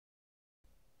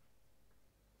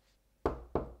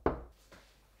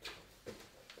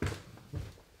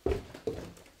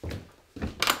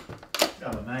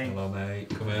mate. Hello, mate.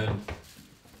 Come in.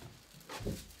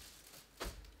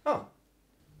 Oh.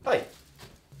 Hi.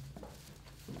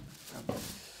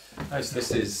 Nice.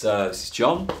 This is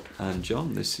John, and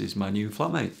John, this is my new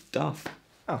flatmate, Darth.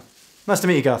 Oh. Nice to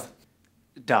meet you, Garth.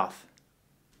 Darth.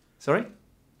 Sorry?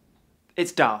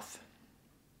 It's Darth.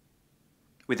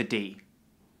 With a D.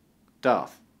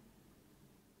 Darth.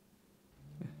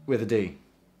 With a D.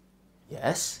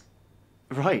 Yes?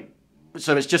 Right.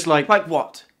 So it's just like... Like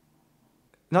what?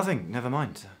 Nothing, never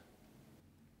mind.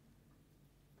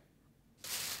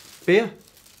 Beer?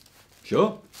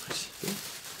 Sure.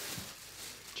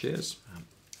 Cheers.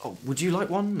 Oh, would you like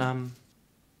one?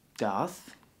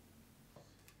 Darth?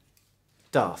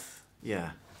 Darth,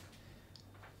 yeah.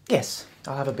 Yes,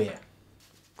 I'll have a beer.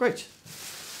 Great.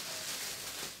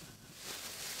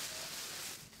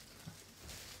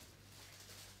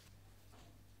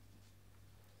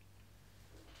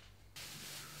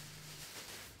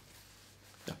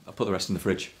 Yeah, I'll put the rest in the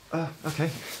fridge. Okay.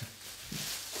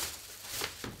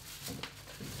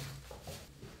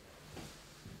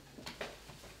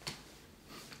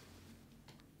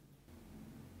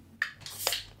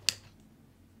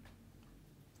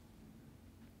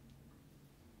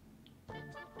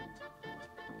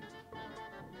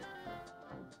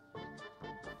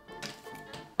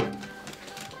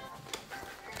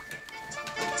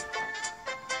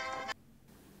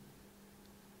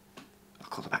 I'll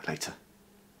call her back later.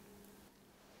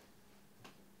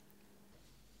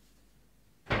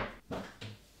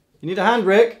 You need a hand,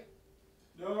 Rick?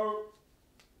 No.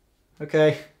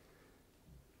 Okay.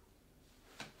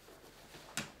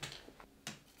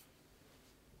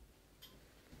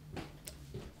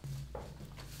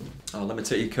 Oh, let me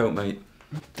take your coat, mate.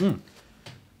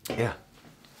 Yeah.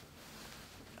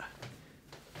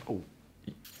 Oh,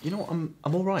 you know what? I'm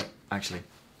all right, actually.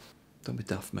 Don't be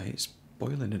daft, mate. It's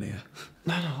boiling in here.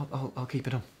 No, I'll keep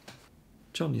it on.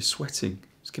 John, you're sweating.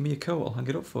 Just give me your coat. I'll hang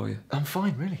it up for you. I'm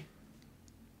fine, really.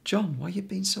 John, why are you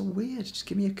being so weird? Just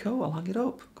give me your coat. I'll hang it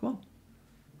up. Come on.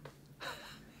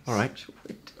 All right. Such a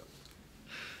weirdo.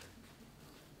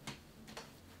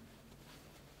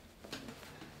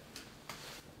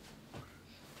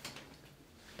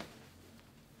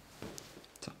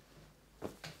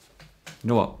 You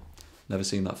know what? Never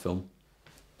seen that film.